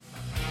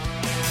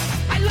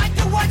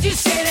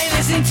kids who say they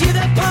listen to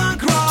the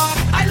punk rock.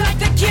 I like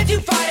the kids who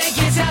fight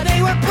against how they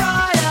were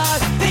brought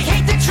up. They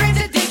hate the trends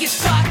and think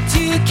it's fucked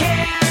to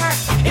care.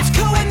 It's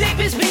cool when they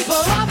piss people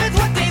off with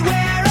what they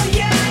wear, oh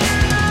yeah!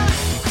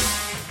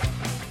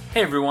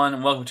 Hey everyone,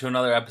 and welcome to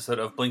another episode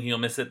of Blink and You'll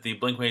Miss It, the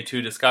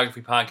Blink-182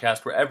 discography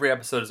podcast where every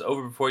episode is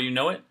over before you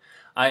know it.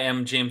 I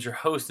am James, your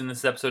host, and this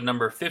is episode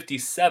number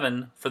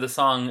 57 for the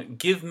song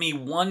Give Me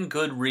One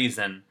Good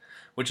Reason,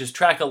 which is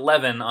track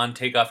 11 on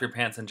Take Off Your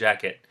Pants and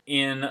Jacket.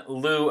 In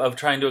lieu of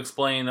trying to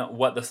explain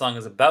what the song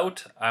is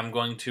about, I'm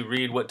going to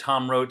read what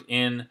Tom wrote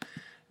in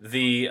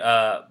the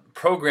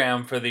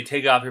program for the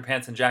Take Off Your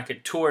Pants and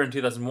Jacket tour in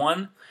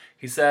 2001.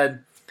 He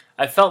said,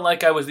 I felt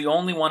like I was the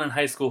only one in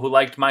high school who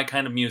liked my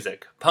kind of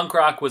music. Punk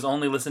rock was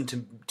only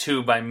listened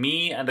to by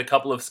me and a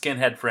couple of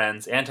skinhead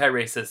friends,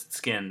 anti-racist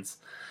skins.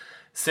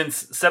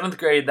 Since 7th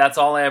grade, that's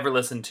all I ever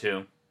listened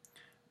to.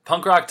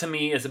 Punk rock to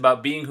me is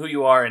about being who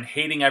you are and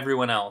hating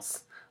everyone else.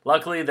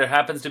 Luckily, there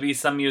happens to be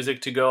some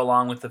music to go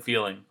along with the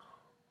feeling.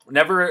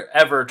 Never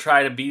ever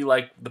try to be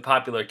like the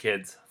popular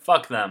kids.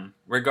 Fuck them.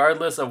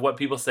 Regardless of what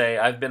people say,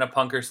 I've been a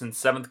punker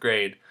since 7th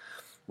grade,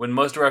 when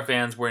most of our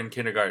fans were in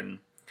kindergarten.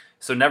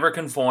 So never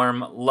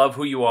conform, love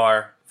who you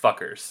are,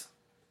 fuckers.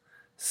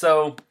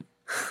 So,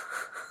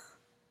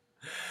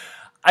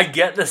 I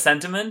get the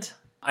sentiment.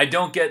 I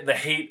don't get the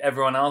hate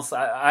everyone else.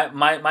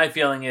 My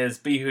feeling is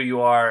be who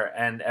you are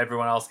and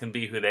everyone else can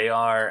be who they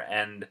are,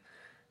 and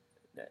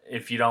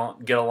if you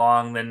don't get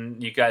along, then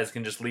you guys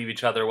can just leave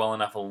each other well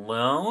enough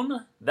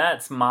alone.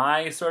 That's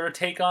my sort of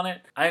take on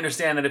it. I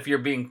understand that if you're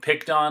being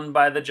picked on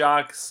by the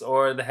jocks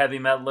or the heavy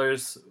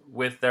metalers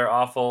with their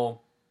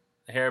awful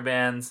hair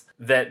bands,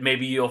 that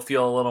maybe you'll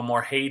feel a little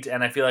more hate,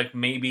 and I feel like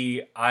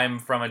maybe I'm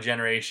from a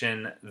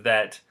generation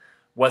that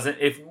wasn't,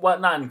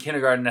 not in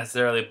kindergarten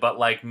necessarily, but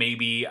like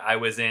maybe I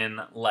was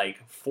in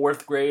like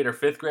 4th grade or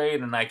 5th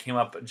grade and I came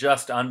up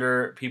just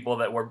under people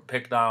that were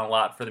picked on a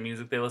lot for the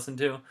music they listened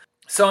to.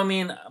 So I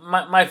mean,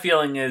 my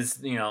feeling is,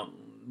 we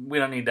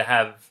don't need to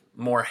have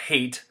more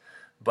hate,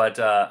 but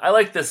I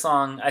like this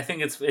song. I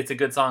think it's a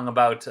good song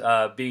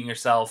about being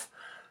yourself.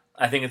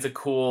 I think it's a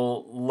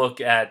cool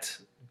look at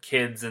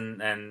kids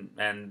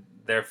and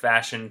their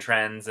fashion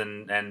trends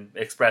and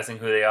expressing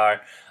who they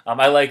are.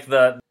 I like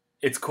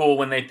it's cool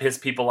when they piss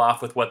people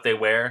off with what they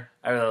wear.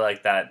 I really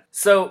like that.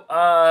 So,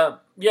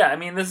 yeah, I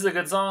mean, this is a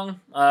good song.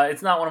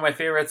 It's not one of my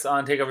favorites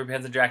on Take Off Your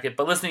Pants and Jacket,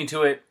 but listening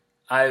to it,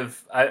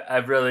 I've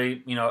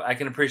really, I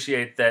can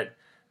appreciate that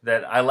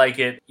I like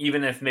it,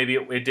 even if maybe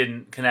it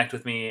didn't connect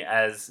with me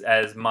as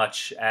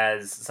much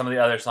as some of the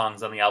other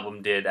songs on the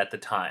album did at the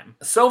time.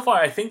 So far,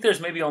 I think there's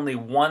maybe only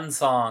one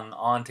song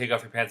on Take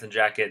Off Your Pants and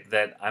Jacket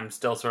that I'm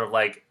still sort of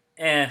like,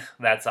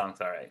 that song's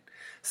alright.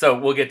 So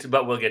we'll get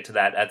to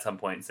that at some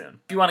point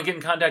soon. If you want to get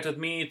in contact with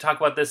me, talk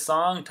about this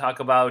song, talk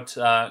about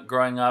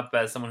growing up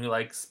as someone who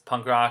likes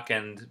punk rock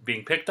and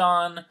being picked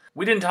on.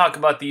 We didn't talk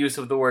about the use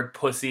of the word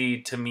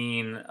pussy to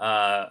mean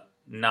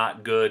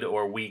not good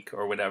or weak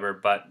or whatever,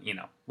 but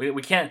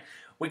we can't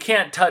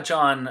touch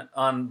on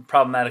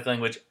problematic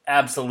language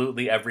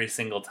absolutely every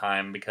single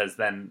time, because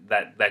then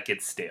that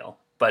gets stale.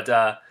 But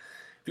if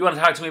you want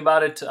to talk to me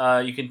about it,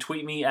 you can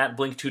tweet me at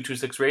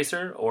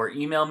Blink226Racer or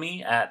email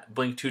me at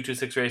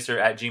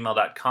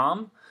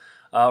blink226racer@gmail.com.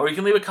 Or you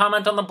can leave a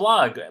comment on the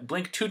blog,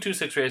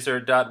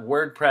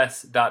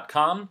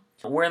 blink226racer.wordpress.com.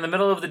 We're in the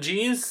middle of the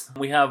G's.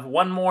 We have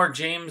one more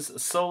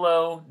James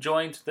solo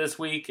joint this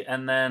week,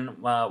 and then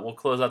we'll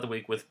close out the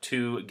week with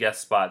 2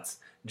 guest spots.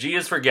 G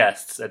is for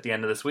guests at the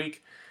end of this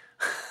week.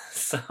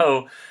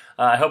 So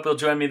I hope you'll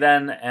join me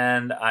then,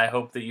 and I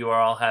hope that you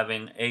are all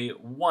having a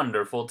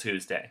wonderful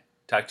Tuesday.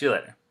 Talk to you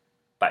later.